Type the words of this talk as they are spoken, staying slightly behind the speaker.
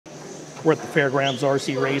We're at the Fairgrounds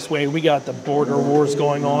RC Raceway. We got the border wars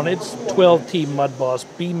going on. It's 12T Mudboss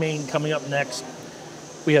B-Main coming up next.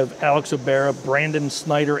 We have Alex O'Bara, Brandon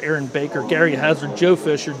Snyder, Aaron Baker, Gary Hazard, Joe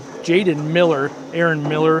Fisher, Jaden Miller, Aaron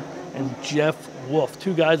Miller, and Jeff Wolf.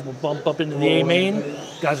 Two guys will bump up into the A-Main.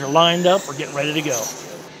 Guys are lined up. We're getting ready to go.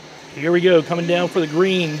 Here we go, coming down for the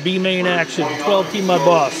green B-Main action, 12T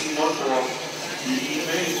Mudboss.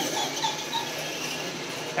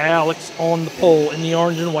 Alex on the pole in the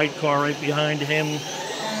orange and white car right behind him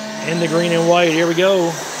in the green and white. Here we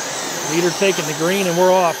go. Leader taking the green and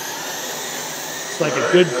we're off. It's like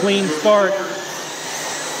a good clean start.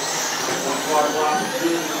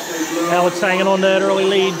 Alex hanging on that early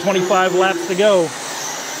lead, 25 laps to go.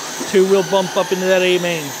 Two will bump up into that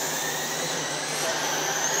A-Main.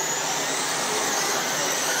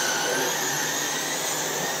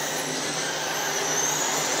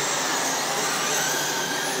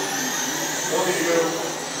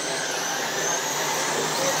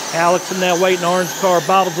 Alex in that white and orange car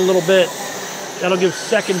bobbles a little bit. That'll give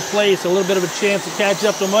second place a little bit of a chance to catch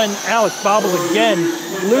up to him. When Alex bobbles again,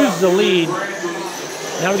 loses the lead.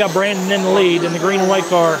 Now we got Brandon in the lead in the green and white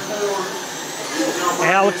car.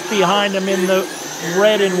 Alex behind him in the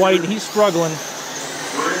red and white. He's struggling.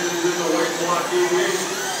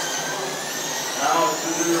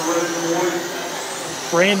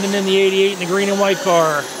 Brandon in the 88 in the green and white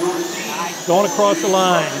car. Going across the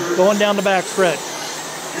line, going down the back stretch.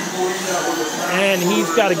 And he's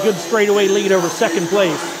got a good straightaway lead over second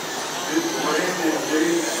place.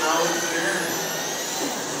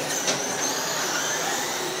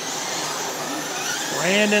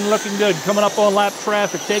 Brandon looking good, coming up on lap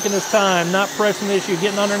traffic, taking his time, not pressing the issue,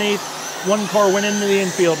 getting underneath. One car went into the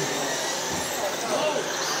infield.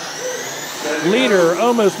 Leader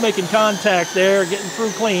almost making contact there, getting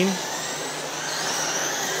through clean.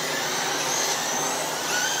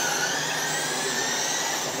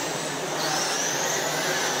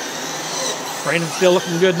 Brandon still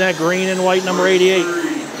looking good in that green and white number 88.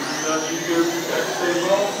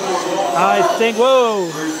 I think,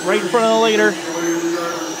 whoa, right in front of the leader.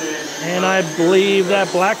 And I believe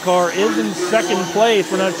that black car is in second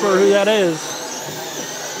place. We're not sure who that is.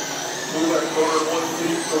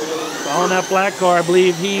 On that black car, I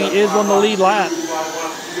believe he is on the lead lap.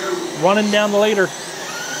 Running down the leader.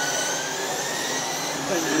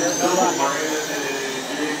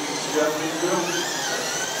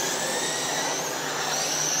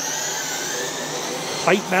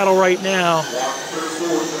 Tight battle right now.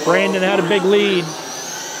 Brandon had a big lead.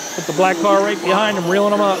 Put the black car right behind him,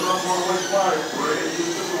 reeling him up.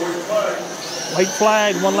 White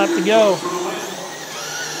flag, 1 lap to go.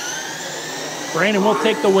 Brandon will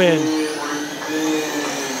take the win.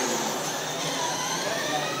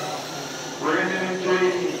 Brandon and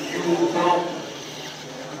Jay, you will bump.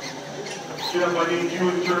 Jeff, I need you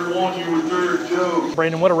in turn 1, you in third, Joe.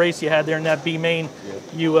 Brandon, what a race you had there in that B-Main.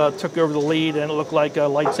 You took over the lead and it looked like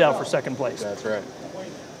lights out for second place. That's right.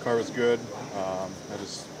 Car was good. I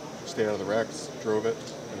just stayed out of the wrecks, drove it.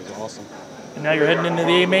 It was awesome. And now you're heading into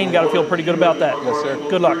the A-Main. Got to feel pretty good about that. Yes, sir.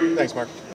 Good luck. Thanks, Mark.